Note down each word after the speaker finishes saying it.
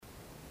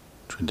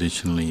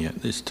Traditionally,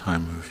 at this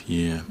time of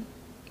year,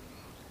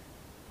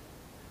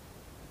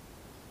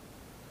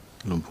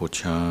 Luang Por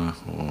Chah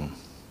or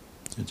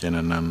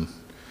Ajahn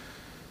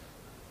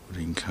would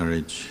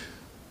encourage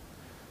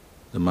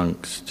the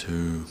monks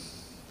to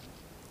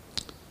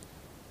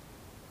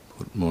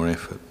put more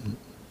effort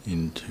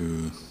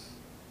into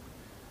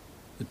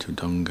the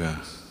Tudanga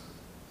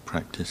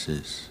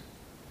practices,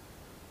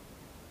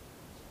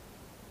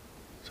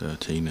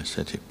 13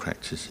 ascetic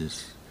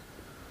practices,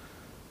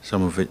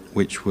 some of it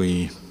which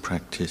we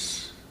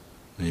practice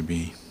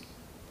maybe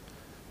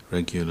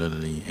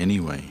regularly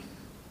anyway.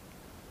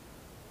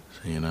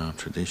 So in our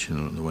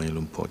tradition, the way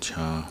Luang Por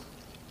Chah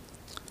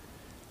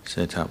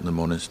set up the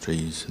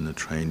monasteries and the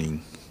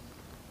training,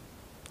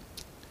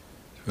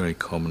 it's very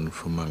common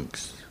for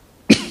monks.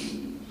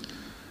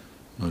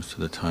 Most of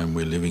the time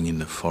we're living in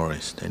the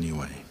forest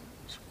anyway.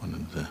 It's one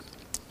of the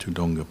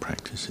Tudanga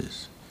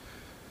practices.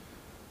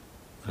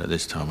 But at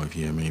this time of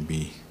year,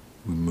 maybe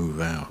we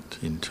move out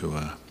into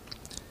a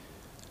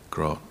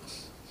grot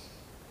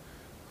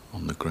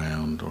on the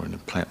ground or on a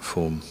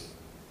platform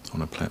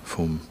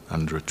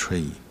under a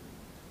tree.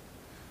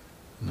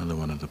 Another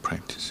one of the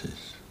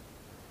practices.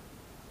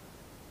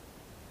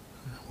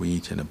 We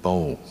eat in a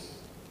bowl.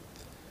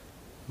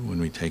 When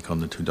we take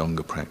on the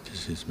Tudanga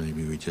practices,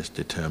 maybe we just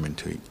determine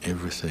to eat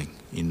everything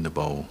in the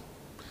bowl,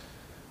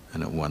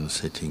 and at one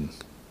sitting,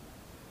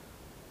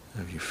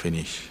 if you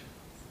finish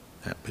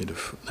that bit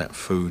of that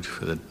food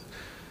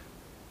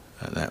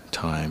at that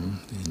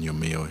time in your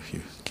meal, if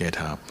you get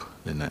up,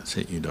 then that's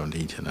it. You don't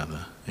eat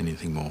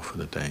anything more for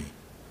the day.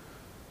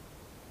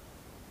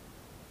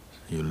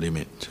 So you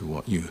limit to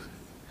what you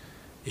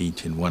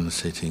eat in one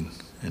sitting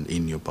and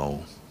in your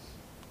bowl.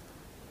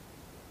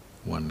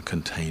 One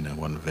container,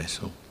 one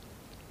vessel.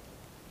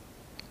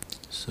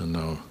 So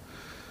no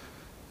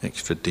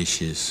extra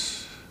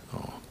dishes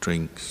or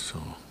drinks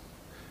or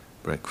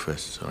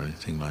breakfasts or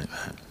anything like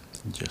that.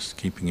 Just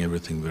keeping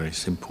everything very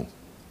simple.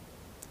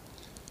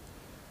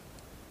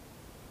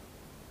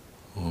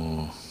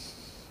 Or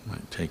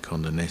might take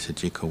on the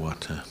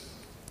Nesajikawata,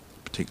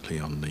 particularly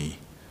on the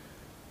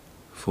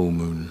full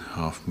moon,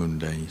 half moon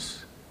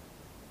days,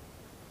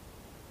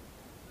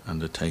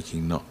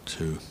 undertaking not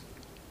to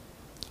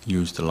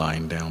use the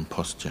lying down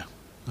posture,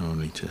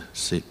 only to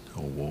sit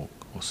or walk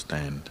or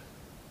stand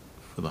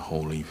for the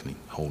whole evening,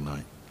 whole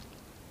night.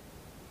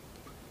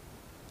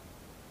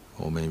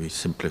 Or maybe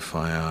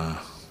simplify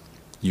our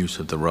use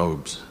of the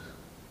robes.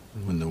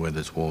 When the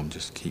weather's warm,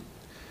 just keep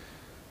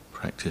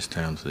practice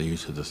down to the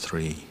use of the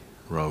 3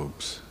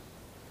 robes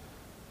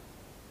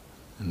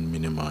and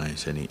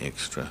minimize any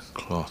extra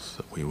cloth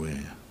that we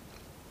wear.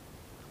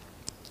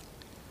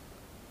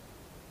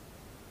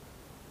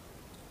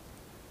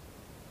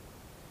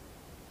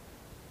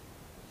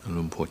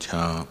 Luang Por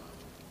Chah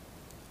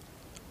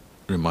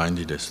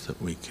reminded us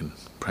that we can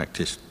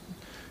practice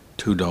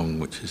Tudong,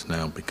 which has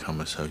now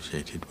become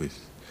associated with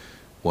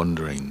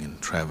wandering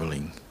and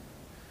travelling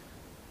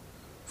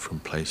from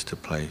place to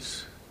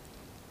place,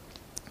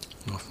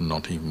 often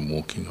not even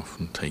walking,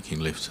 often taking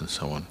lifts and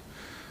so on.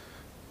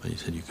 But he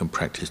said you can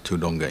practice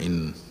Tudonga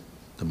in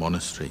the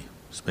monastery,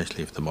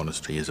 especially if the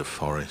monastery is a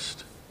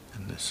forest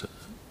and there's a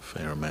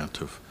fair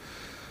amount of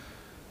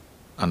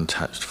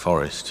untouched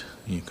forest.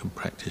 You can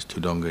practice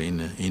Tudonga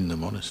in the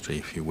monastery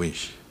if you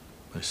wish,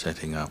 by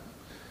setting up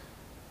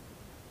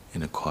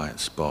in a quiet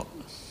spot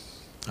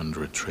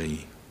under a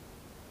tree,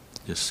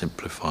 just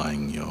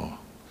simplifying your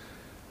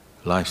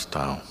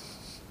lifestyle.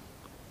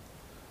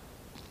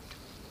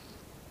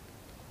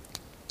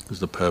 Because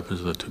the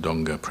purpose of the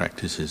Tudonga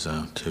practices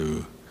are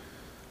to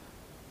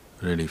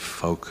really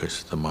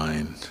focus the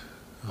mind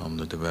on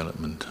the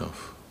development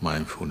of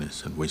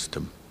mindfulness and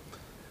wisdom,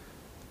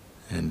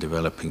 and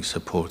developing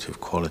supportive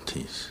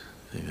qualities,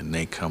 the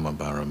Nekama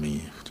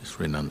Barami, just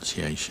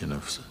renunciation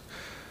of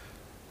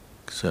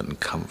certain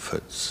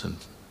comforts and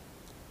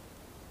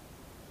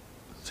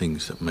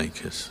things that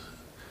make us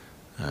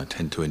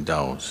tend to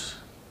indulge,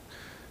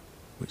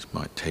 which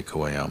might take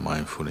away our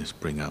mindfulness,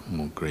 bring up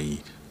more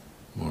greed,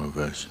 more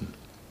aversion.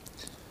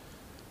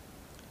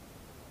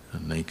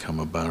 And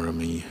Nekama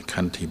Barami,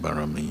 Kanti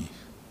Barami,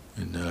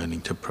 and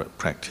learning to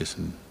practice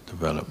and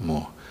develop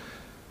more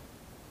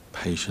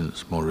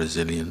patience, more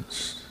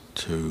resilience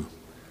to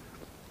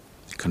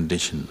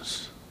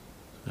conditions.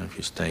 So if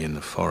you stay in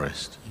the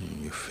forest,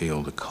 you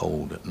feel the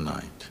cold at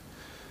night.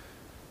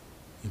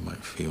 You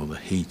might feel the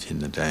heat in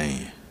the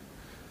day.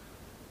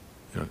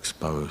 You're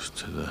exposed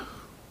to the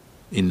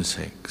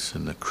insects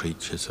and the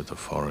creatures of the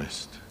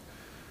forest,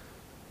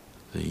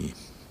 the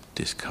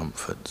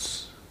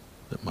discomforts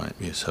that might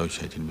be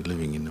associated with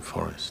living in the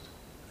forest.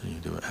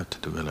 And you have to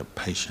develop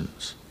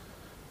patience,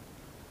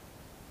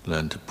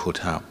 learn to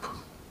put up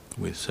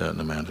with a certain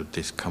amount of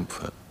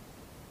discomfort,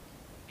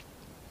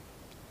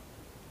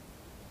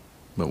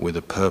 but with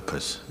a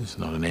purpose. It's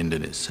not an end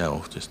in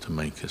itself, just to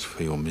make us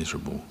feel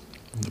miserable.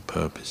 The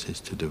purpose is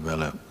to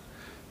develop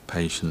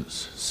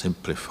patience,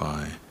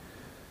 simplify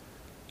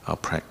our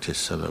practice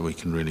so that we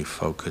can really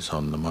focus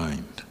on the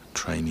mind,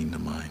 training the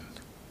mind.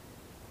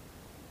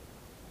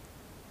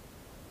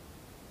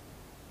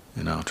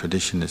 And our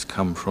tradition has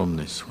come from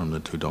this, from the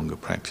Tudonga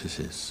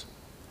practices.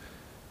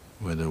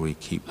 Whether we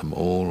keep them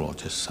all, or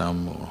just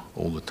some, or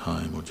all the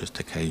time, or just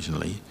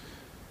occasionally,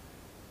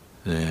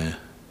 they're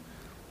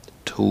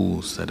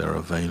tools that are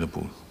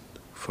available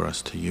for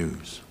us to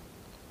use.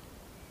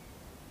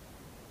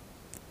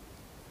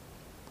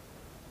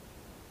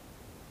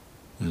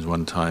 There's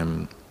one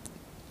time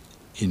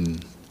in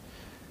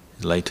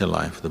later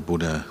life the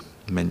Buddha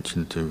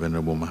mentioned to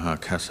Venerable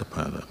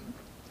Mahakassapa that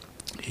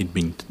he'd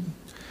been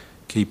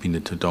keeping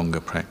the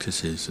Tudonga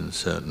practices and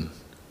certain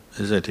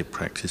ascetic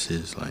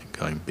practices like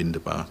going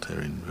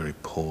bindabata in very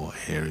poor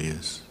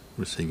areas,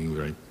 receiving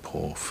very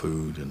poor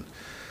food and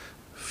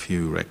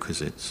few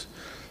requisites.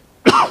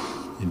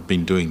 He'd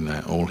been doing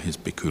that all his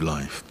bhikkhu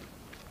life.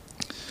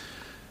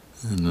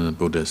 And the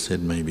Buddha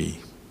said, maybe,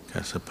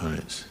 Kassapa,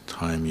 it's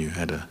time you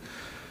had a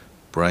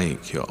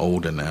break. You're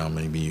older now,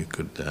 maybe you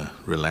could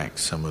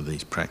relax some of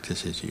these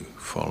practices you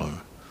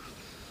follow.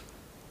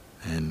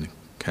 And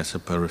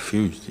Kassapa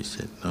refused. He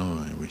said,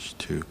 no, I wish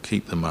to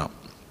keep them up.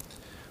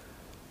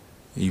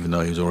 Even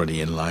though he was already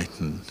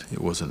enlightened,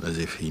 it wasn't as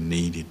if he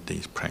needed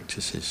these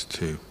practices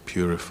to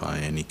purify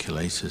any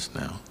kilesas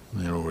now.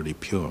 They're already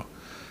pure.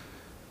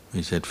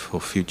 He said, for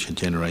future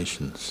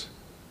generations,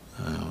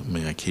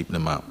 may I keep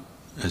them up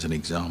as an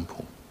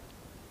example.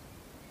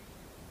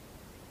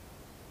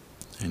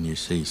 And you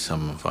see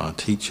some of our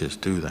teachers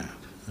do that.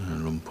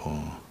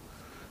 Lumpur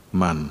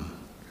Man,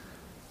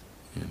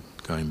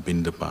 going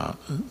bindabat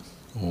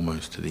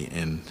almost to the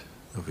end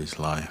of his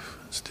life,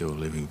 still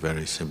living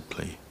very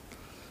simply.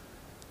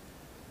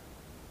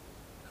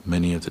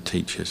 Many of the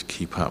teachers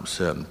keep up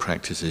certain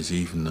practices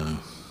even though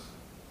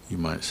you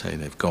might say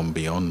they've gone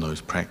beyond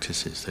those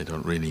practices. They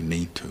don't really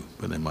need to,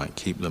 but they might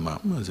keep them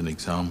up as an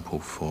example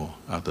for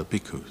other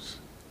bhikkhus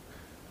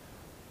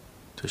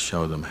to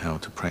show them how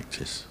to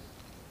practice.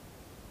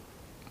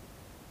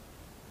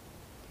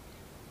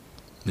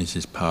 This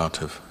is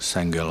part of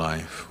Sangha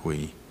life.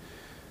 We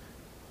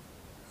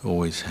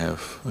always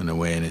have an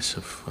awareness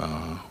of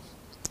our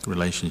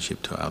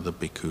relationship to other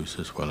bhikkhus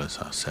as well as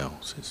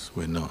ourselves.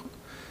 We're not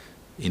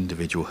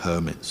individual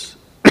hermits,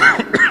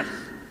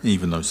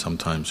 even though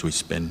sometimes we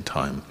spend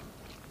time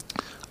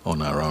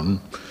on our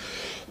own,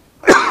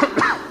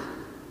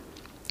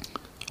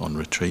 on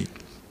retreat.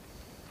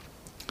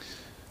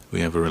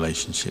 We have a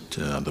relationship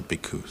to other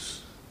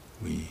bhikkhus.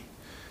 We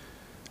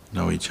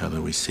know each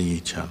other, we see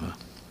each other.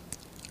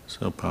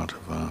 So part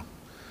of our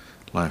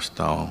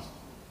lifestyle,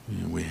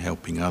 we're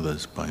helping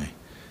others by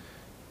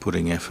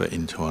putting effort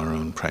into our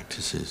own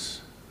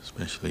practices,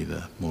 especially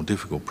the more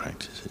difficult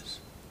practices.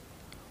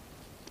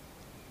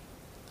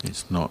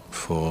 It's not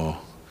for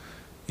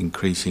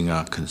increasing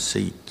our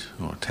conceit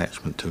or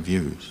attachment to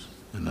views.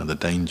 Another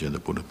danger the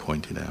Buddha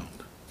pointed out.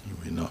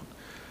 We're not,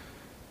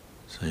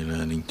 say,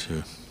 learning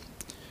to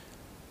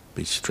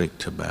be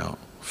strict about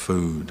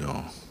food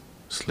or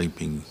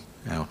sleeping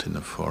out in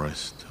the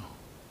forest or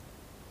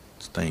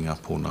staying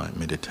up all night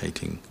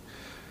meditating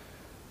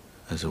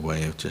as a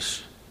way of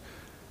just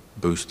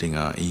boosting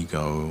our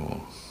ego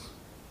or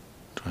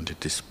trying to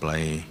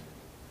display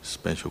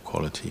special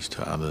qualities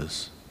to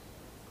others,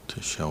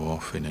 to show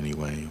off in any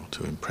way or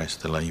to impress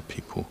the lay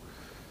people.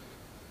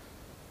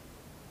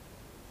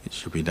 It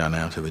should be done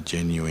out of a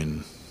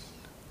genuine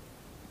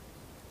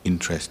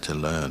interest to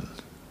learn,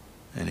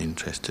 an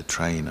interest to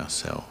train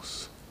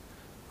ourselves,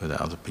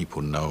 whether other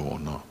people know or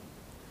not.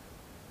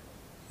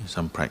 In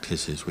some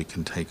practices we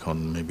can take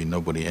on, maybe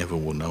nobody ever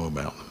will know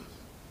about them.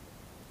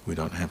 We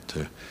don't have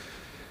to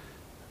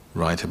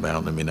write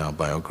about them in our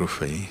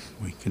biography.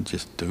 We can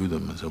just do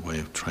them as a way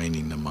of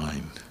training the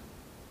mind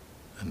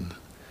and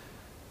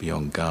be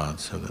on guard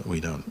so that we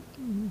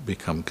don't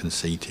become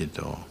conceited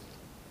or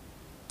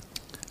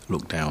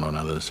look down on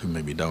others who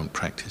maybe don't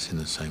practice in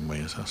the same way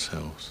as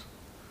ourselves.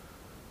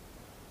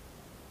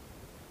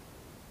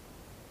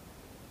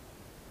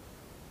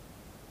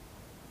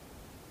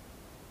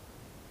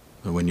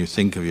 But when you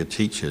think of your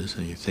teachers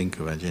and you think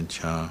of Ajahn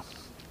Chah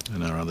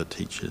and our other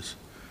teachers,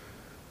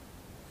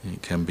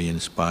 it can be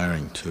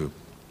inspiring to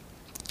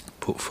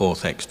put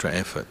forth extra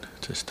effort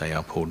to stay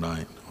up all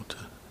night or to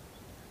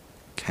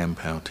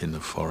camp out in the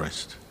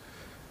forest,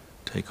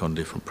 take on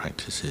different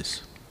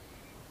practices.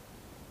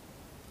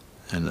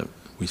 And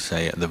we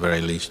say at the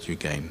very least you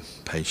gain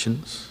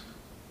patience,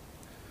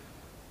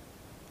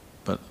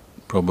 but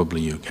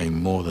probably you gain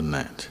more than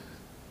that.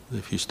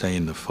 If you stay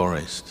in the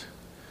forest,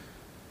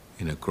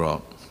 in a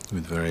grot,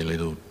 with very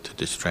little to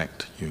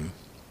distract you,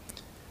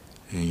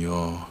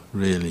 you're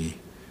really,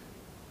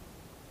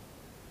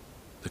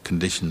 the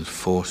conditions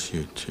force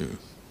you to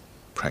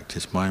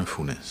practice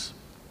mindfulness.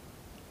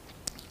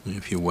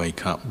 If you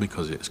wake up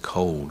because it's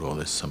cold or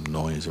there's some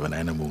noise of an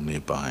animal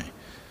nearby,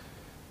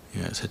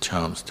 it's a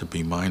chance to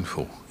be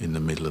mindful in the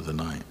middle of the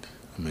night.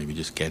 And maybe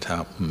just get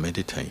up and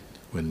meditate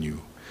when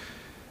you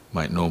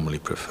might normally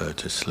prefer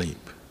to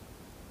sleep.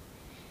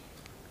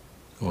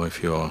 Or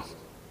if you're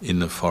in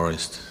the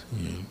forest,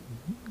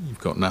 you've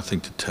got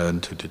nothing to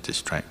turn to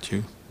distract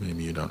you.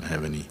 Maybe you don't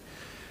have any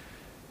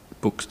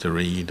books to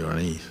read or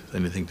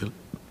anything to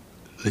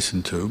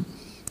listen to,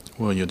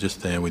 well, you're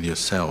just there with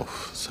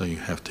yourself, so you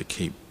have to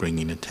keep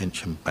bringing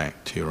attention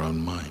back to your own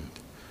mind,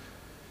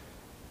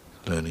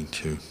 learning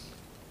to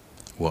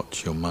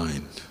watch your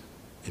mind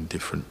in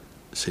different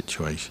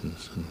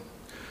situations and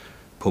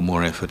put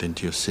more effort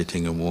into your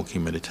sitting and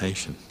walking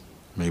meditation.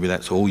 Maybe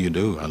that's all you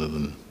do other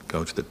than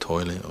go to the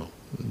toilet or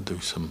do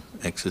some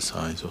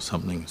exercise or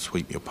something,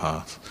 sweep your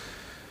path.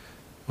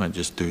 You might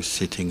just do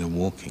sitting and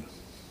walking,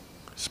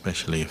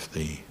 especially if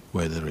the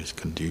weather is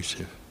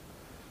conducive.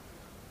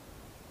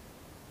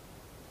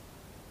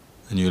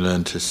 And you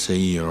learn to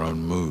see your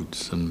own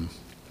moods and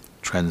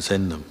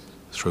transcend them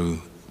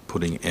through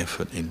putting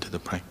effort into the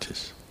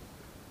practice.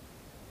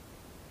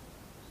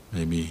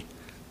 Maybe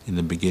in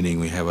the beginning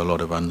we have a lot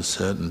of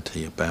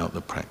uncertainty about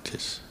the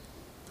practice,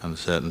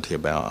 uncertainty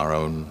about our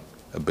own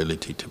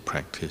ability to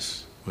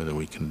practice, whether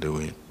we can do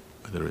it,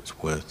 whether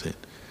it's worth it,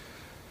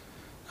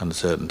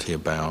 uncertainty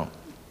about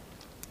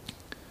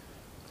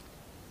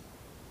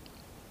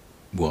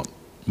what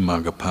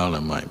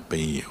Margapala might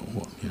be, or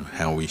what,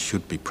 how we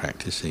should be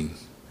practicing,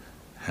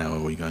 how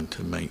are we going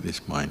to make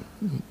this mind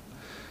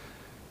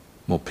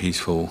more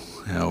peaceful,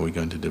 how are we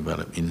going to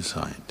develop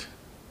insight.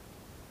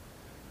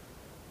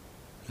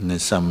 And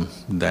there's some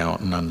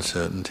doubt and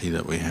uncertainty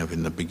that we have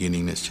in the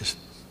beginning that's just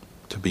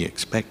to be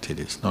expected.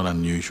 It's not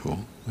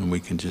unusual, and we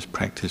can just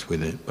practice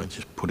with it by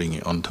just putting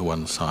it onto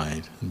one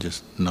side and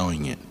just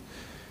knowing it.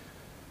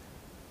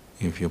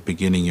 If you're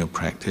beginning your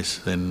practice,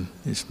 then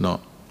it's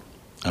not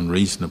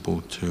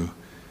unreasonable to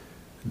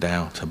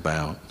doubt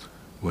about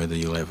whether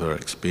you'll ever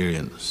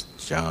experience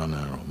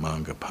jhana or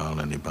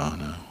Margapala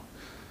Nibbana,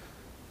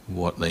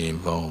 what they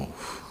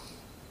involve,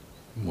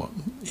 what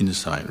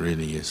insight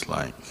really is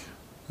like,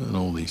 and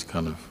all these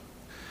kind of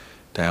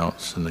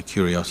doubts and the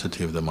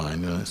curiosity of the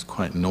mind. It's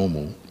quite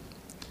normal.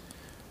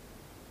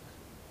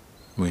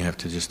 We have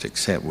to just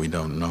accept we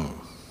don't know.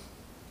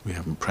 We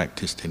haven't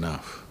practiced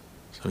enough,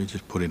 so we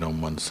just put it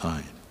on one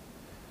side.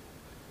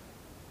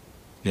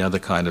 The other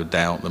kind of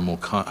doubt, the more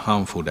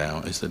harmful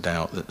doubt, is the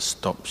doubt that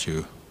stops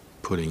you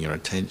putting your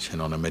attention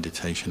on a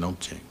meditation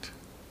object.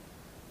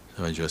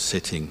 So as you're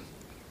sitting,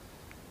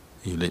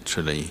 you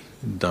literally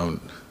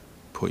don't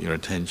put your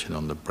attention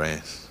on the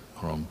breath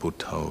or on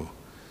Buddho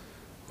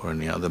or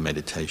any other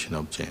meditation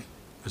object,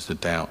 because the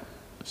doubt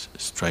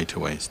straight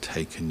away has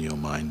taken your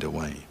mind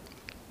away.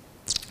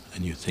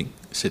 And you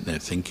sit there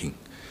thinking,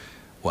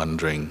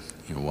 wondering,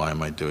 why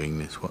am I doing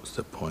this? What's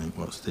the point?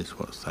 What's this?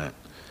 What's that?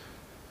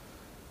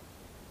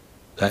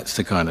 That's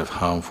the kind of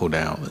harmful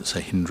doubt that's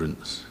a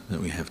hindrance that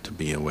we have to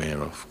be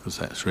aware of, because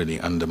that's really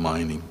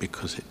undermining,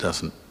 because it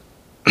doesn't,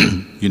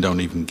 you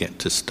don't even get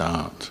to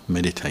start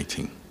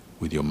meditating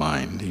with your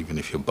mind, even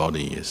if your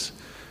body is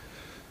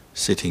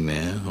sitting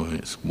there or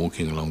it's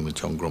walking along the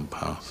Jongrong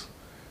path.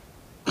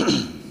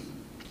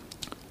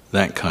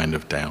 That kind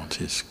of doubt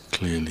is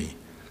clearly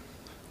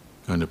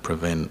going to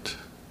prevent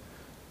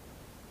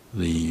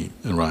the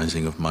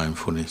arising of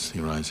mindfulness,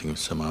 the arising of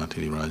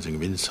samadhi, the arising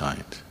of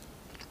insight.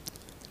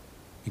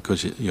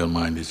 Because your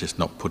mind is just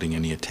not putting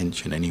any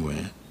attention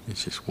anywhere,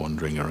 it's just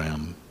wandering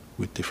around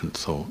with different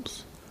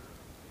thoughts.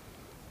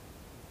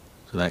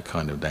 So that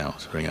kind of doubt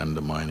is very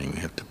undermining. We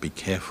have to be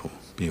careful,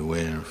 be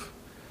aware of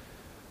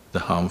the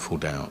harmful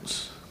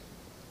doubts,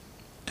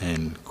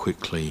 and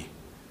quickly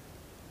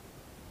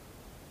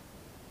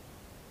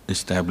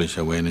establish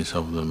awareness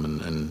of them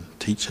and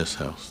teach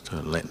ourselves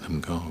to let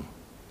them go.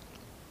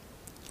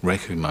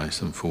 Recognize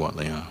them for what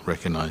they are,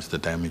 recognize the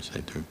damage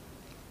they do.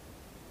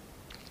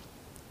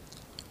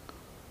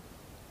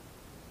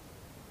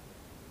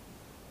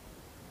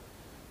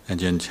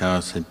 Ajahn Chah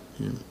said,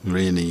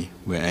 really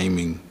we're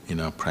aiming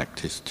in our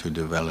practice to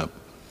develop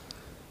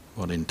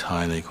what in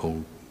Thai they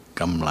call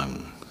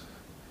gamlang,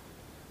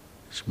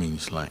 which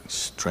means like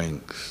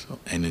strength or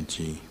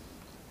energy.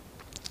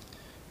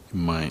 It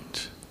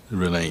might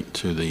relate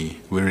to the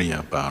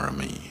virya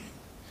bharami,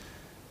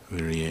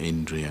 virya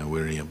indriya,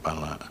 virya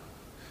bala.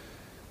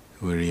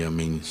 Virya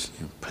means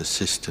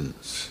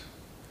persistence,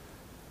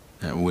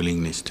 that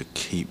willingness to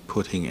keep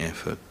putting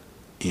effort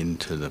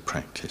into the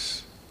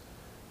practice,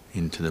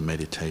 into the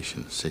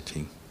meditation,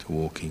 sitting, to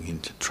walking,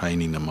 into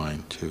training the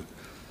mind to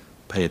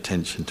pay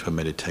attention to a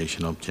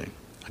meditation object,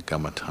 a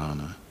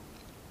gammatthana.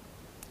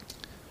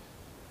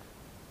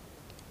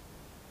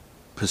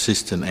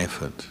 Persistent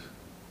effort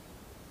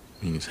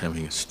means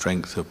having a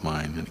strength of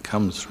mind, and it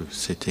comes through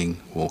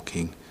sitting,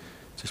 walking,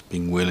 just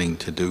being willing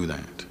to do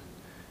that.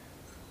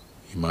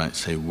 You might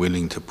say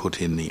willing to put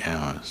in the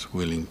hours,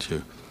 willing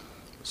to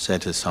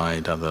set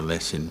aside other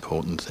less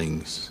important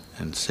things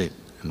and sit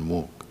and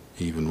walk.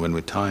 Even when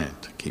we're tired,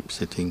 keep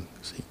sitting,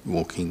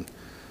 walking.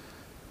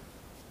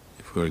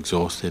 If we're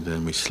exhausted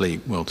and we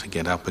sleep, well, to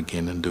get up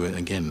again and do it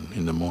again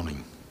in the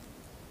morning.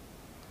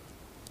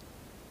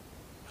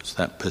 It's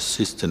that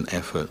persistent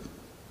effort.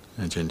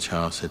 Ajahn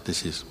Chah said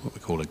this is what we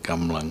call a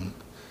gamlang.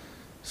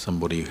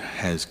 Somebody who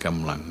has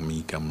gamlang,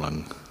 mi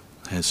gamlang,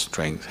 has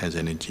strength, has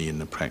energy in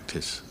the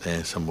practice.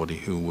 They're somebody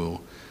who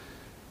will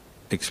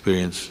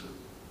experience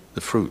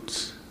the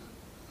fruits,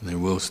 They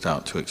will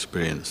start to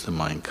experience the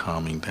mind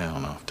calming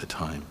down after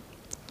time.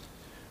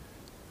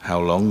 How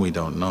long, we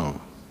don't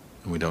know.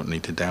 And we don't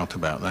need to doubt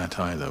about that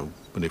either.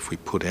 But if we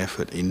put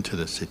effort into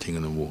the sitting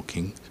and the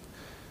walking,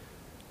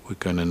 we're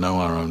going to know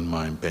our own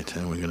mind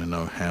better. We're going to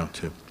know how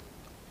to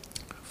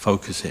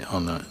focus it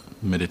on a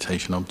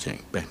meditation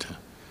object better.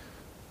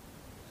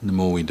 And the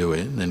more we do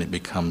it, then it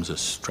becomes a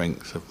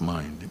strength of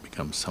mind. It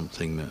becomes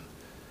something that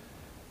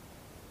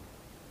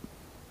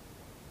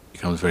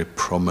becomes very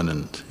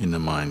prominent in the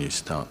mind. You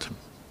start to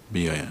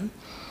be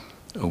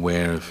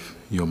aware of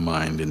your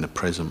mind in the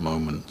present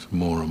moment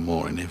more and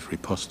more in every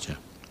posture,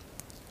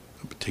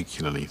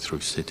 particularly through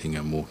sitting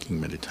and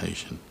walking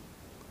meditation.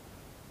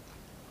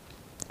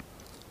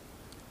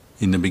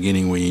 In the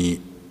beginning we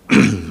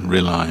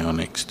rely on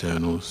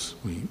externals.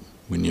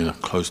 When you're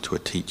close to a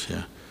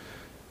teacher,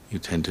 you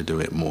tend to do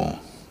it more.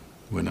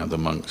 When other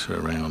monks are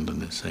around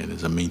and they say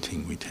there's a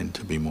meeting, we tend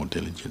to be more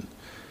diligent.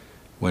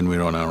 When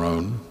we're on our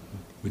own,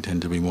 we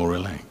tend to be more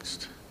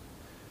relaxed.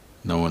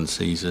 No one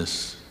sees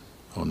us,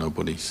 or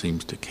nobody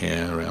seems to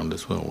care around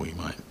us. Well, we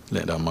might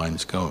let our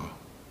minds go,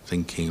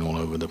 thinking all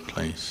over the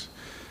place.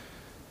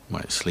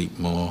 Might sleep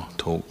more,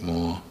 talk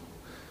more,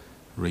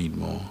 read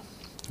more,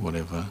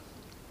 whatever.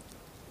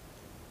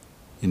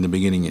 In the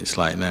beginning it's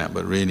like that,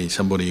 but really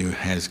somebody who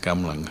has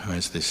gamlang, who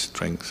has this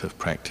strength of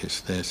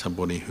practice, they're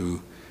somebody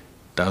who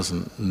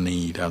doesn't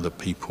need other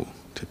people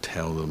to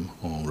tell them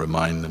or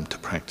remind them to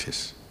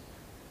practice.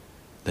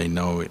 They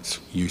know it's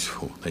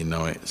useful, they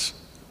know it's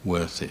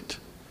worth it.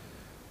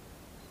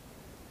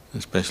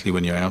 Especially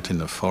when you're out in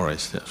the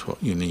forest, that's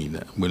what you need,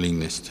 that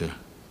willingness to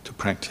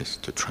practice,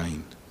 to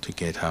train, to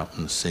get up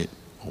and sit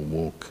or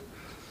walk.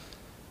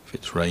 If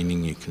it's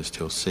raining, you can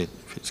still sit.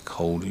 If it's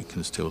cold, you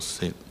can still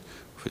sit.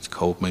 If it's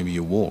cold, maybe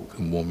you walk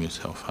and warm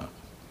yourself up.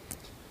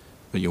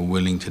 But you're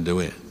willing to do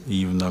it,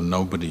 even though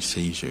nobody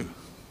sees you.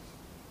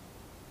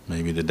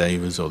 Maybe the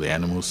devas or the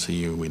animals see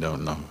you, we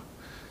don't know.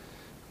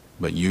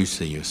 But you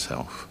see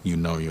yourself, you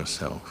know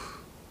yourself.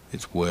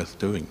 It's worth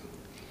doing.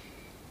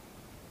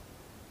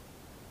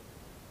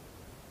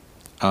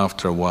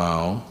 After a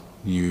while,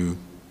 you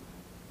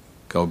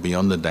go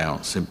beyond the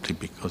doubt simply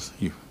because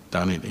you've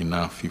done it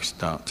enough, you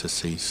start to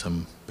see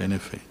some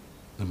benefit.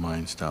 The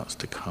mind starts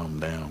to calm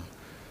down.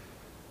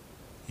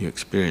 You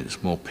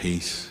experience more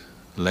peace,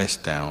 less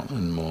doubt,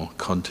 and more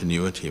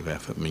continuity of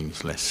effort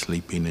means less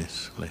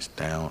sleepiness, less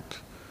doubt.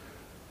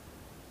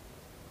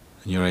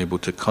 And you're able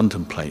to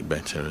contemplate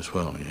better as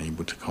well. You're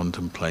able to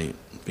contemplate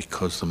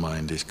because the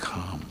mind is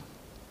calm.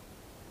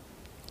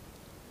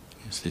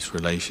 It's this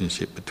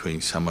relationship between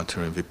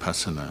samatha and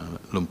vipassana.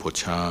 Lumpur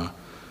Cha,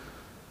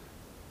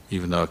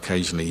 even though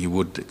occasionally he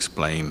would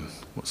explain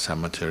what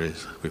samatha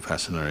is,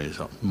 vipassana is,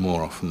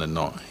 more often than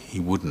not he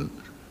wouldn't,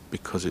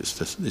 because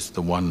it's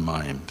the one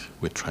mind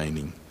we're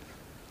training.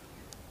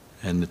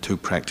 And the two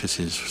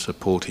practices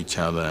support each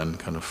other and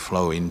kind of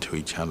flow into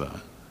each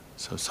other.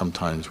 So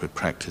sometimes we're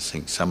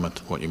practicing samatha,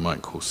 what you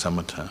might call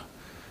samatha.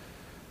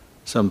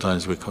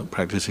 Sometimes we're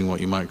practicing what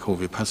you might call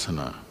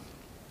vipassana.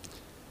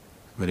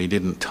 But he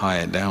didn't tie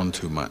it down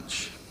too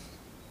much,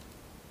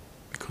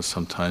 because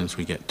sometimes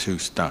we get too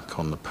stuck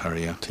on the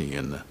pariyatti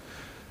and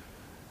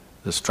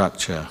the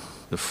structure,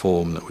 the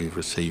form that we've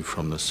received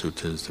from the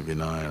suttas, the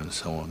Vinaya and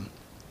so on.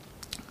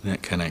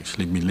 That can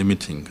actually be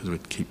limiting, because we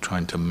keep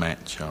trying to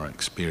match our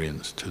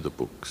experience to the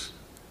books,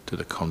 to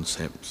the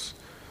concepts.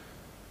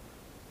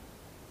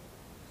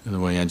 And the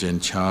way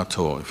Ajahn Chah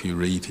taught, if you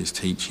read his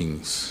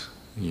teachings,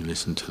 and you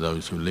listen to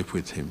those who live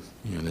with him,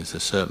 there's a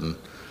certain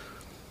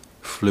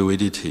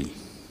fluidity.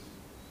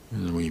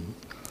 And we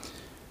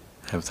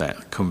have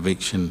that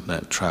conviction,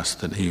 that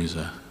trust that he was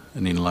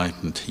an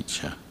enlightened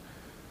teacher.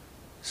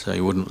 So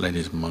he wouldn't let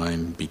his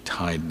mind be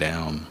tied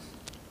down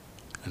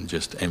and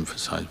just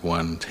emphasize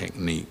one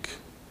technique.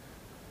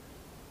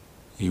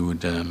 He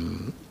would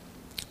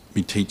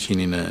be teaching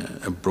in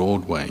a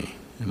broad way,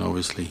 and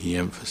obviously he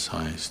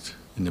emphasized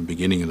in the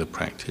beginning of the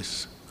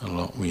practice a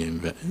lot.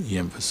 He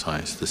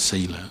emphasized the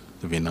sila,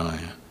 the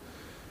Vinaya,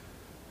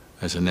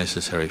 as a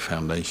necessary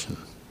foundation,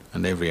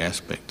 and every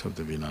aspect of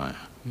the Vinaya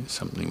is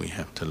something we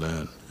have to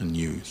learn and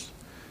use.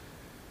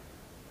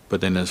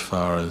 But then as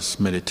far as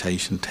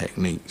meditation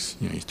techniques,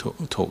 he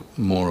talked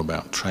more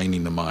about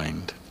training the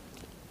mind.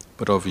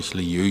 But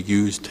obviously you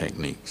use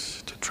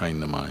techniques to train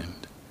the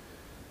mind.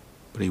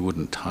 But he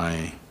wouldn't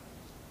tie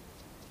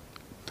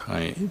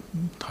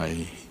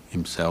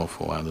himself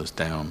or others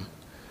down,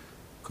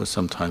 because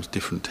sometimes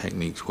different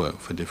techniques work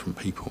for different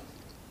people.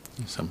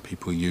 Some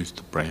people use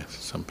the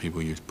breath, some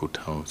people use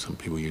Buddho, some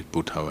people use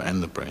Buddho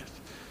and the breath.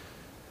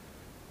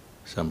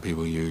 Some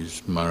people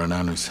use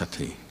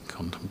Marananusati,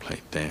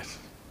 contemplate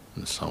death,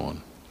 and so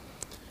on.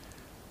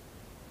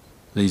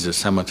 These are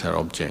samatha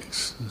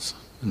objects,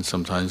 and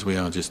sometimes we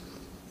are just,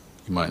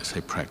 you might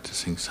say,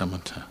 practicing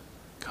samatha,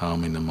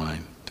 calming the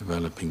mind,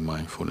 developing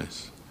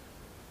mindfulness.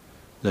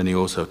 Then he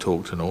also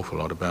talked an awful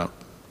lot about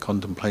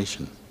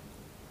contemplation.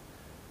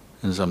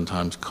 And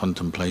sometimes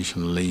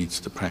contemplation leads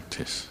to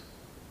practice.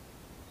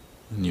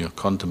 And you're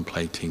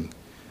contemplating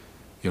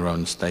your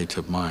own state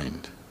of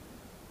mind.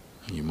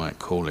 You might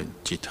call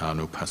it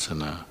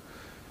cittanupassana.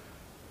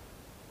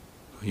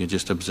 You're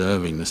just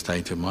observing the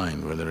state of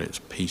mind, whether it's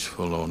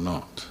peaceful or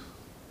not,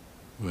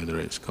 whether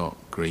it's got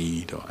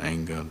greed or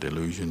anger,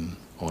 delusion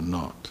or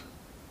not.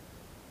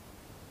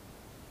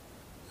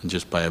 And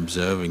just by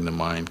observing the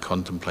mind,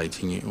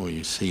 contemplating it, or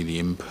you see the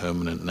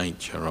impermanent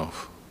nature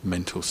of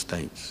mental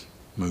states,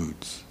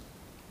 moods.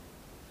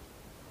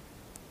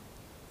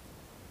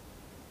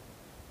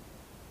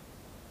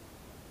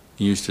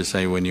 You used to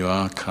say when you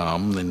are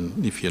calm, then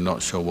if you're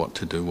not sure what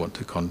to do, what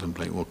to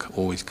contemplate, will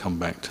always come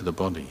back to the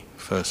body.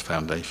 First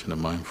foundation of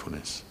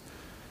mindfulness,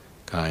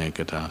 kaya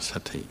gata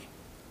sati.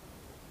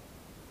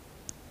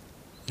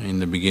 In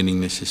the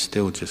beginning this is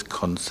still just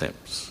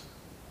concepts,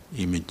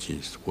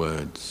 images,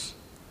 words,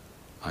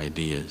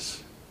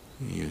 ideas.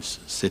 You're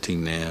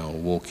sitting there or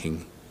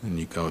walking and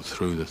you go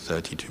through the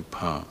 32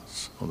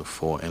 parts or the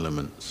 4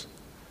 elements.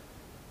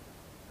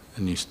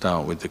 And you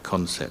start with the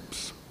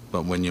concepts.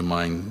 But when your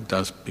mind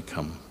does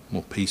become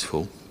more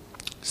peaceful,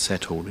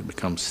 settled, it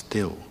becomes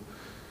still.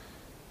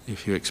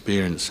 If you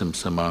experience some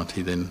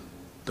samadhi, then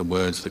the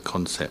words, the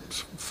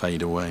concepts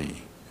fade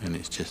away, and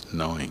it's just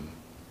knowing.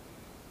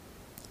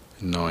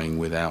 Knowing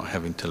without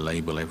having to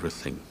label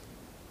everything.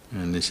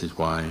 And this is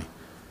why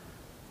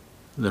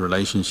the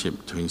relationship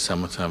between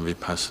samatha and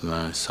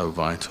vipassana is so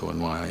vital,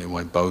 and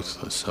why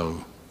both are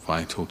so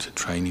vital to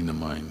training the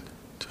mind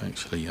to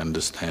actually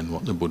understand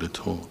what the Buddha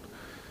taught.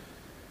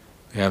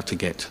 We have to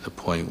get to the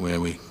point where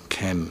we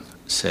can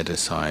set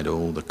aside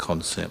all the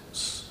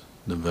concepts,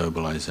 the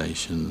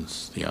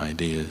verbalizations, the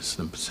ideas,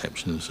 the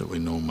perceptions that we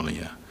normally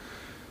are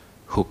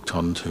hooked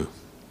onto.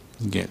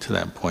 Get to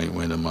that point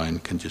where the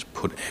mind can just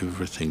put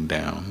everything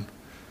down,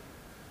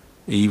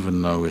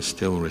 even though we're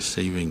still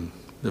receiving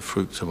the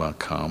fruits of our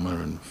karma,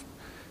 and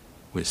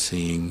we're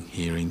seeing,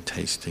 hearing,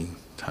 tasting,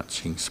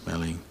 touching,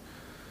 smelling.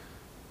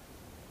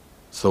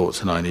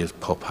 Thoughts and ideas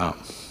pop up.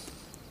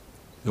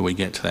 But we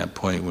get to that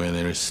point where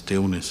there is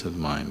stillness of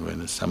mind, where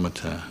the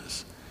samatha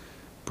has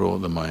brought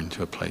the mind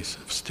to a place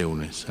of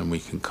stillness, and we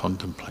can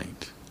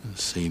contemplate and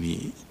see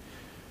the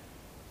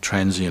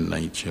transient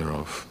nature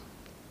of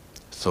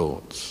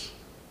thoughts,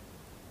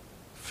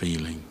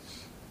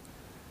 feelings,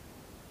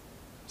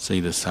 see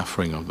the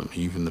suffering of them,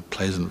 even the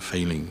pleasant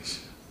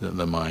feelings that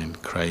the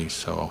mind craves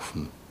so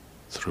often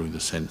through the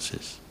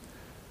senses.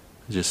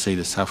 Just see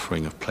the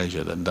suffering of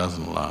pleasure that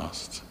doesn't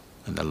last,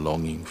 and the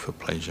longing for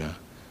pleasure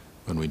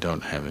when we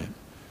don't have it.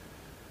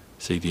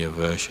 See the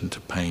aversion to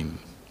pain,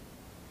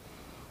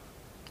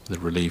 the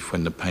relief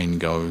when the pain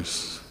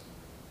goes,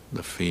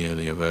 the fear,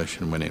 the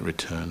aversion when it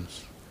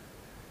returns.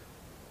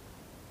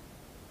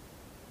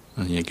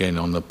 And again,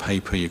 on the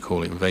paper you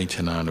call it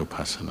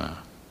Vedanānupassana.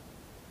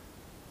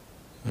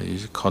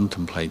 It's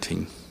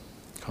contemplating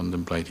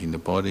the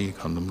body,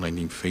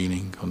 contemplating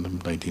feeling,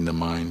 contemplating the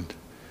mind.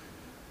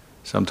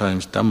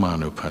 Sometimes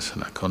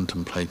Dhammānupassana,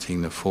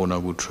 contemplating the Four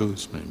Noble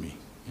Truths maybe.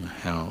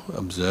 How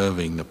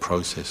observing the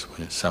process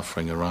where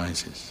suffering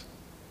arises.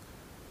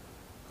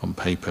 On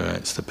paper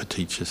it's the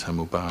paticca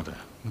samuppada,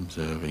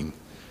 observing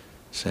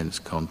sense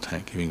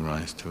contact giving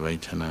rise to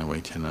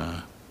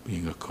vedana,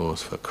 being a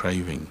cause for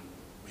craving,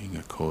 being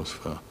a cause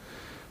for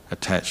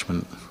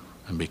attachment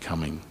and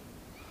becoming.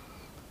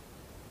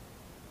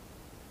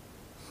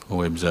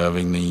 Or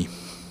observing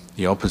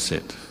the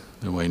opposite,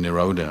 the way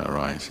nirodha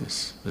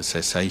arises, the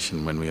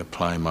cessation when we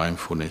apply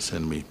mindfulness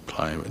and we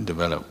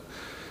develop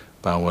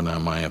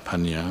bhavana maya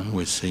panya,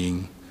 we're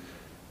seeing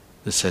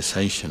the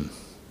cessation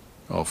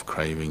of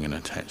craving and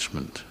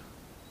attachment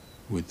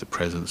with the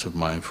presence of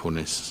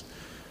mindfulness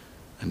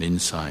and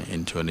insight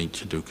into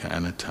anicca dukkha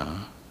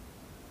anatta.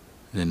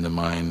 Then the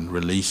mind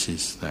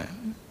releases that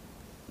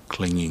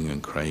clinging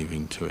and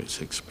craving to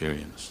its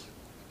experience,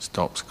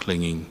 stops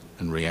clinging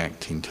and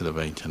reacting to the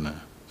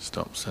vedana,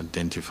 stops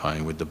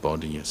identifying with the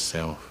body as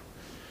self,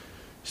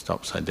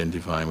 stops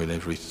identifying with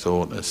every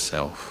thought as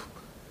self.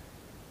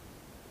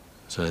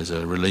 So there's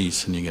a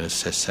release and you get a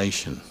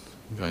cessation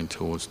going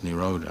towards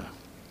nirodha,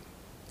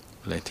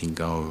 letting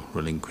go,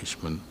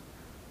 relinquishment.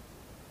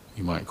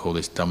 You might call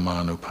this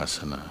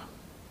Dhammānupassana,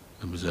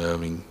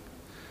 observing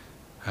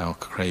how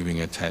craving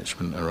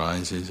attachment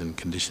arises and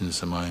conditions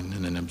the mind,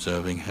 and then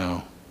observing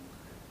how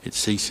it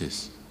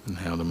ceases and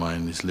how the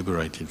mind is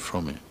liberated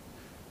from it.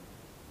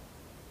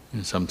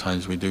 And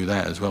sometimes we do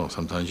that as well.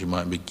 Sometimes you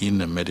might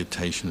begin a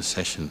meditation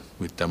session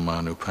with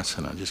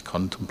Dhammānupassana, just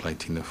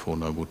contemplating the Four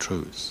Noble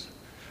Truths.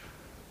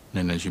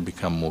 Then as you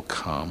become more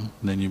calm,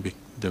 then you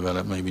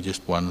develop maybe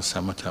just one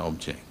samatha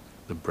object,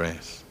 the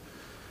breath,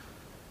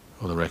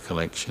 or the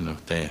recollection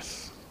of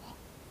death.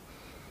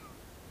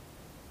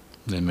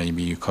 Then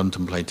maybe you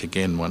contemplate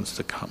again once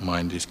the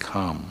mind is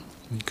calm.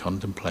 You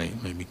contemplate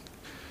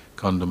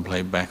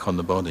back on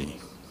the body.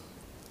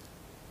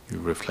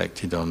 You've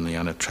reflected on the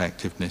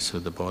unattractiveness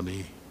of the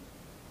body,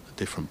 the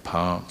different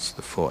parts,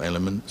 the 4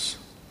 elements.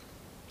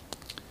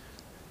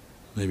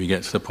 Maybe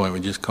get to the point where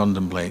you just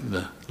contemplate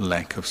the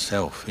lack of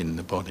self in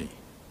the body.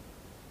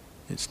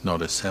 It's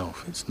not a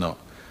self, it's not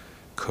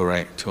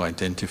correct to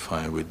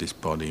identify with this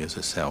body as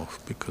a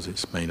self because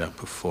it's made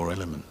up of 4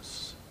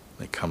 elements.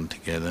 they come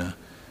together,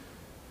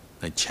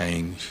 they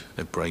change,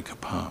 they break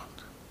apart.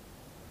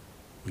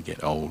 We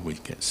get old, we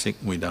get sick,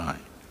 we die.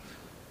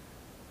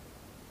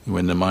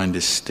 When the mind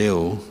is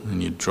still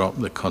and you drop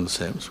the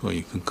concepts, well,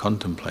 you can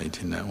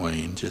contemplate in that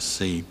way and just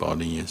see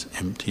body as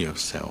empty of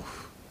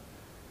self.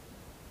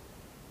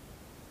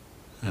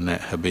 And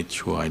that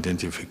habitual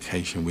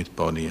identification with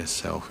body as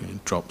self,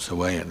 it drops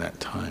away at that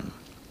time.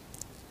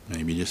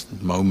 Maybe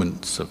just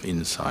moments of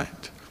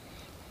insight.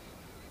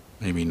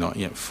 Maybe not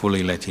yet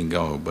fully letting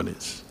go, but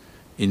it's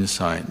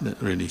insight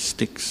that really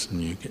sticks,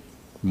 and you get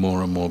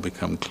more and more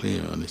become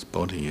clear on this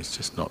body is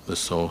just not the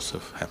source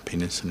of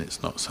happiness, and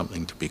it's not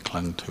something to be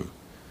clung to.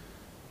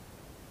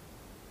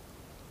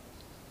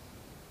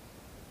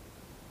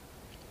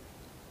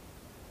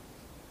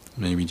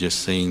 Maybe just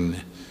seeing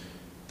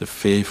the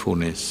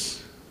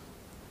fearfulness,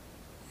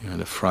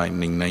 the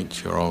frightening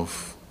nature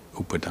of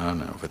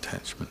upadana, of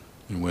attachment.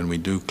 And when we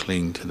do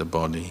cling to the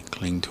body,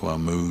 cling to our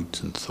moods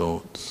and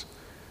thoughts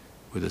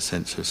with a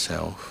sense of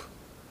self,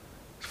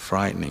 it's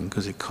frightening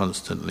because it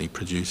constantly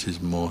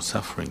produces more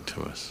suffering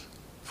to us,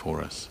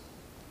 for us.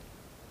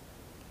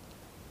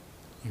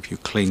 If you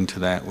cling to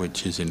that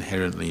which is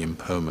inherently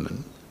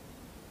impermanent,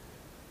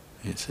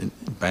 it's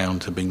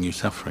bound to bring you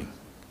suffering.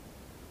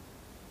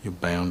 You're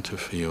bound to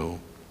feel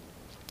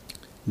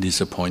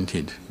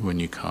disappointed when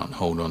you can't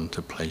hold on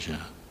to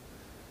pleasure,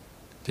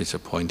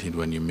 disappointed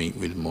when you meet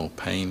with more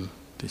pain,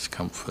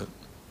 discomfort,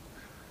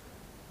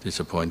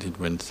 disappointed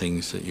when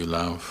things that you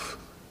love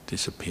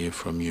disappear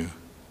from you.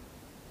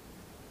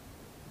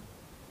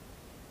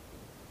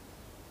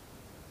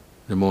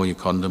 The more you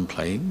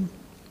contemplate,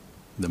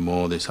 the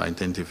more this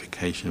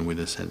identification with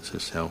a sense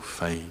of self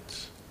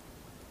fades.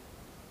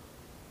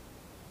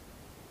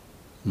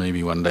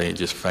 Maybe one day it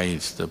just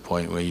fades to the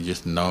point where you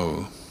just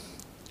know,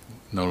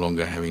 no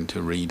longer having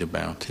to read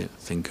about it,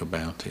 think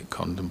about it,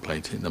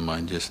 contemplate it. The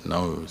mind just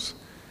knows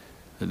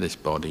that this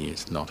body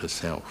is not a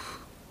self.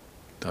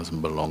 It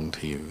doesn't belong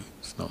to you.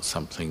 It's not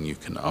something you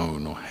can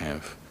own or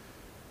have.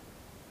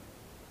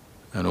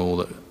 And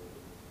all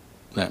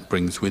that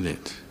brings with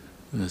it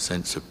a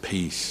sense of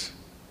peace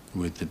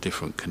with the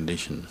different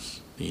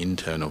conditions, the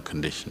internal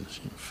conditions,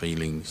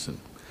 feelings and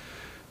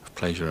of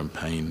pleasure and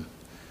pain,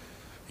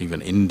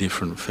 even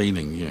indifferent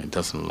feeling, it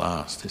doesn't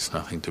last, it's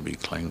nothing to be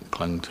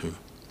clung to.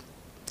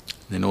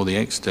 Then all the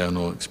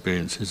external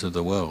experiences of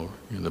the world,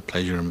 the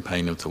pleasure and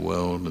pain of the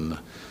world and the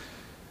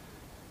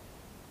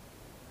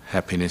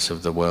happiness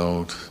of the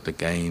world, the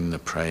gain, the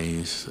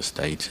praise, the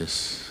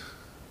status,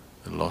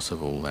 the loss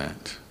of all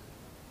that.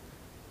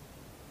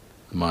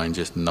 The mind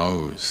just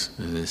knows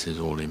that this is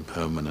all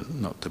impermanent,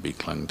 not to be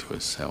clung to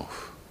as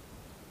self.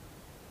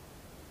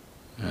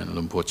 And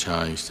Luang Por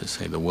Chah used to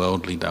say the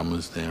worldly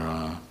dhammas there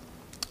are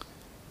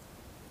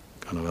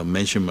kind of a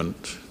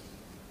measurement,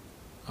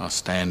 our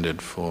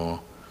standard for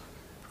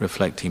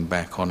reflecting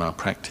back on our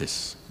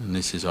practice. And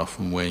this is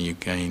often where you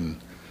gain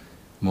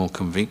more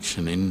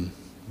conviction in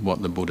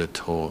what the Buddha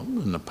taught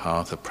and the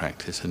path of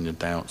practice, and the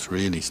doubts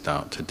really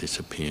start to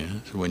disappear.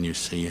 So when you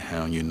see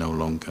how you no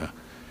longer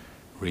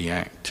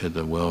react to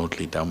the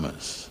worldly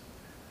dhammas,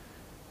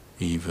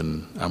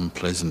 even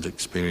unpleasant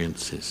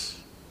experiences,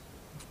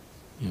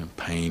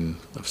 pain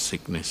of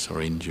sickness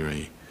or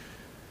injury,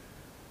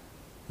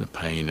 the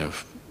pain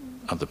of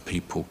other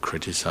people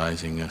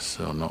criticizing us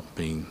or not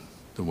being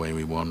the way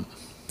we want,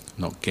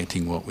 not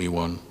getting what we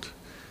want,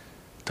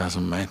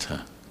 doesn't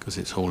matter because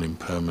it's all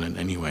impermanent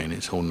anyway, and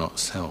it's all not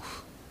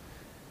self.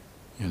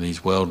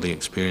 These worldly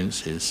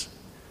experiences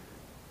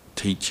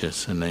teach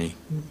us, and they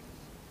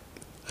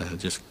are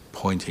just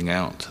pointing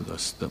out to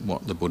us that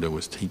what the Buddha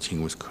was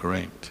teaching was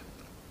correct.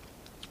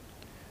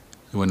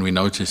 So when we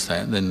notice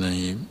that, then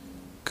the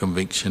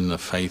conviction, the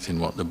faith in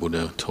what the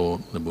Buddha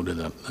taught, the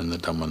Buddha and the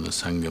Dhamma and the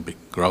Sangha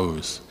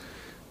grows,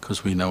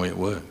 because we know it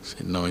works.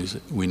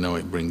 We know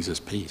it brings us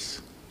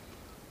peace.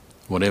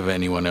 Whatever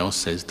anyone else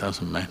says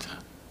doesn't matter.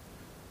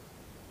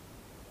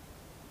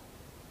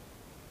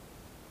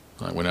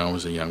 Like when I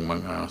was a young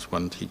monk, I asked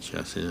one teacher,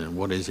 I said,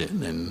 what is it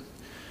then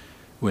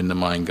when the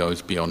mind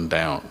goes beyond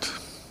doubt,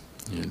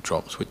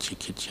 drops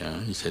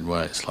vicikicca? He said, well,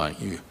 it's like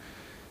you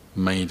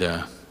made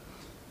a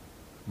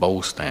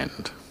bowl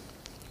stand.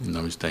 In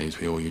those days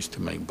we all used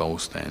to make bowl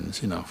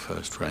stands in our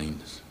first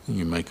rains.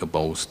 You make a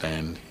bowl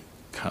stand,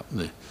 cut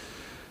the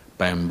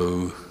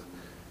bamboo,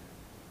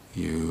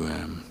 you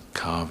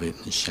carve it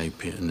and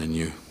shape it, and then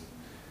you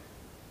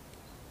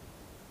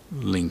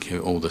link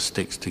all the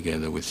sticks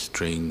together with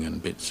string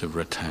and bits of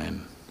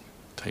rattan.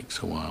 Takes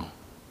a while.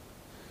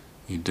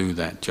 You do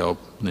that job,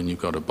 and then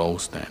you've got a bowl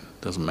stand.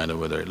 Doesn't matter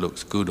whether it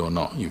looks good or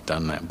not, you've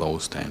done that bowl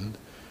stand.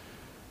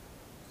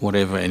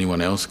 Whatever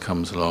anyone else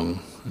comes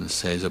along and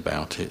says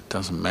about it,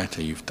 doesn't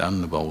matter, you've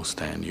done the bowl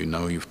stand. You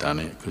know you've done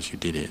it because you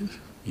did it,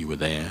 you were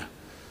there.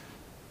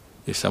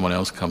 If someone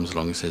else comes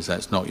along and says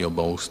that's not your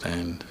bowl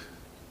stand,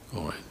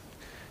 or it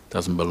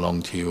doesn't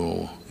belong to you,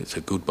 or it's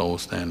a good bowl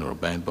stand or a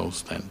bad bowl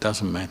stand,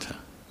 doesn't matter.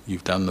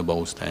 You've done the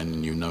bowl stand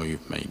and you know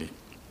you've made it.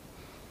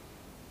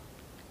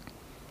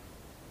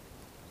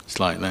 It's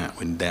like that.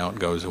 When doubt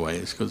goes away,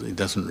 it's because it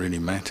doesn't really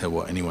matter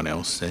what anyone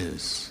else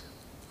says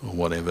or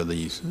whatever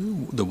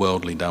the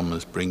worldly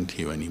dhammas bring to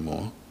you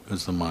anymore,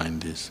 because the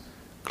mind is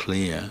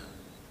clear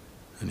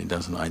and it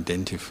doesn't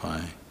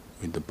identify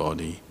with the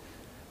body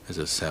as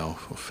a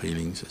self, or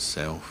feelings as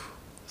self,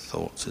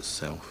 thoughts as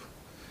self.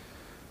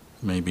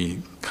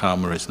 Maybe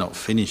karma is not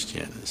finished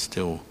yet. There's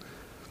still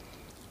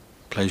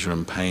pleasure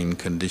and pain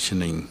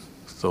conditioning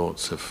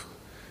thoughts of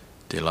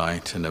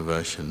delight and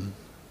aversion.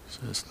 So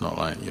it's not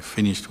like you're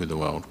finished with the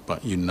world,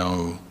 but you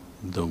know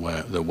the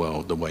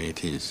world the way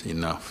it is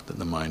enough that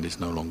the mind is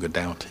no longer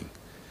doubting.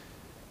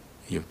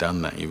 You've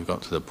done that. You've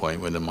got to the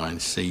point where the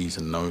mind sees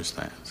and knows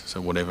that.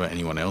 So whatever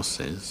anyone else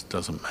says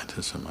doesn't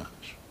matter so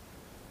much.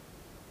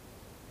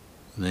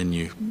 And then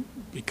you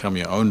become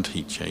your own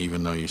teacher,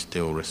 even though you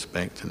still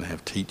respect and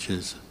have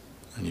teachers,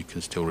 and you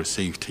can still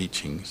receive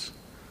teachings.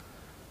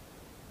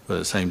 But at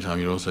the same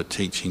time, you're also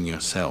teaching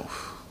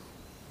yourself.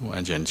 What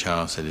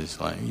Ajahn said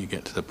is like you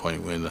get to the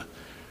point where the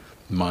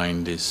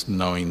mind is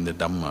knowing the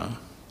Dhamma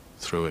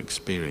through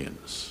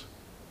experience.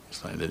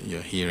 It's like that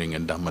you're hearing a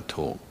Dhamma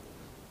talk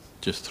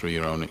just through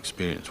your own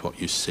experience. What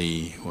you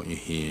see, what you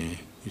hear,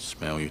 you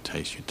smell, you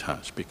taste, you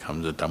touch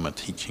becomes a Dhamma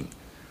teaching.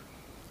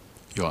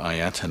 Your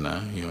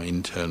ayatana, your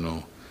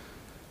internal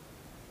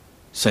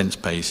sense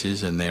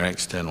bases and their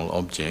external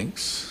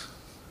objects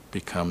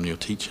become your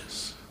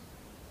teachers.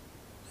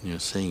 You're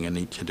seeing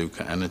anicca,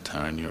 dukkha,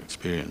 anatta in your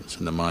experience,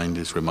 and the mind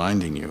is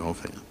reminding you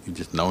of it. You're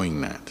just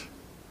knowing that.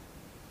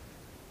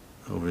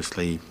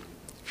 Obviously,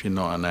 if you're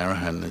not an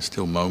arahant, there's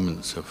still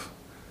moments of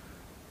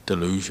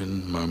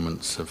delusion,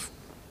 moments of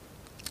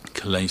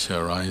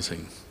kilesa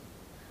arising,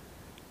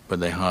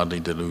 but they hardly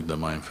delude the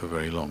mind for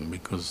very long,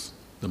 because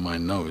the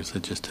mind knows they're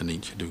just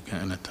anicca,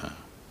 dukkha, anatta,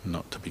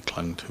 not to be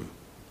clung to.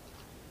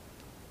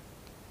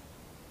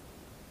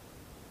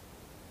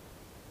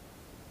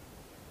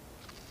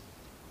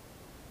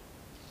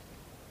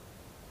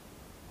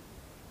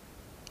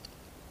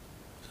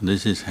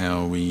 This is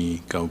how we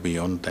go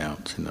beyond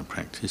doubts in the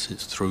practice.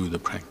 It's through the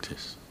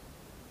practice.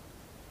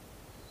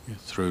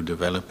 Through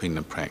developing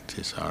the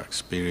practice, our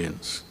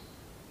experience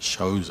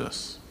shows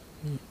us,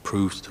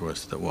 proves to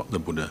us that what the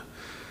Buddha,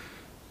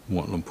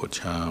 what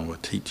Lumpur were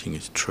teaching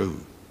is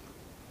true.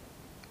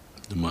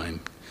 The mind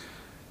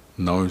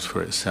knows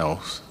for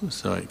itself,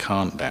 so it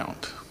can't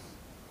doubt.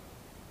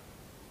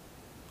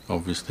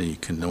 Obviously, you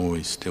can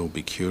always still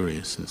be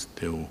curious and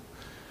still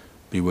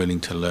be willing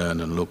to learn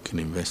and look and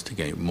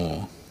investigate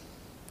more.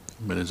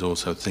 But there's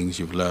also things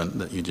you've learned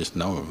that you just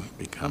know. It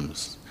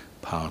becomes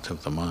part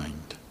of the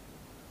mind,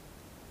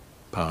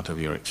 part of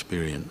your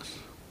experience.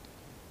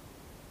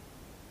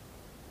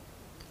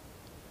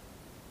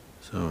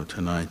 So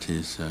tonight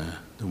is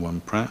the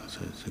one prat, so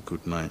it's a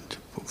good night to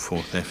put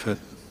forth effort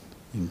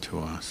into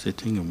our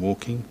sitting and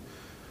walking.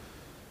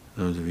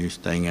 Those of you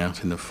staying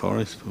out in the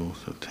forest will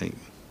also take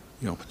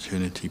the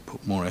opportunity,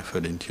 put more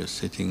effort into your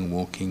sitting and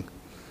walking.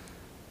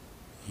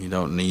 You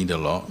don't need a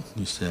lot.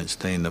 You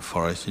stay in the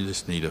forest, you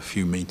just need a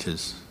few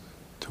meters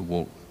to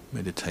walk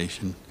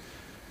meditation.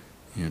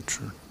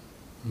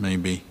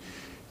 Maybe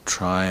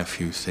try a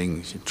few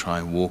things. You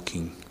try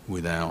walking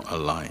without a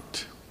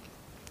light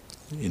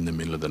in the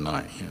middle of the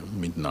night,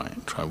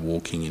 midnight. Try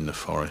walking in the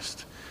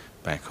forest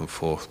back and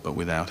forth, but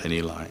without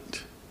any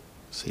light.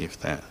 See if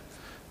that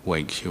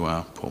wakes you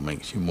up or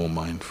makes you more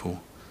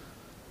mindful.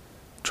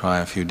 Try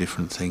a few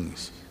different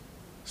things.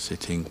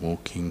 Sitting,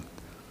 walking.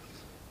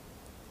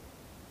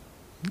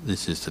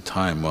 This is the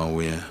time while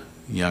we're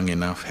young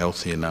enough,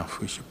 healthy enough,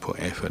 we should put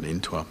effort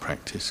into our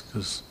practice,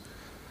 because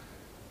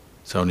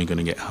it's only going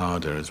to get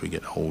harder as we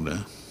get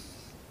older.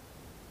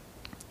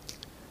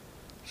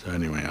 So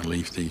anyway, I'll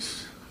leave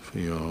these for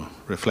your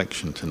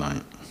reflection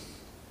tonight.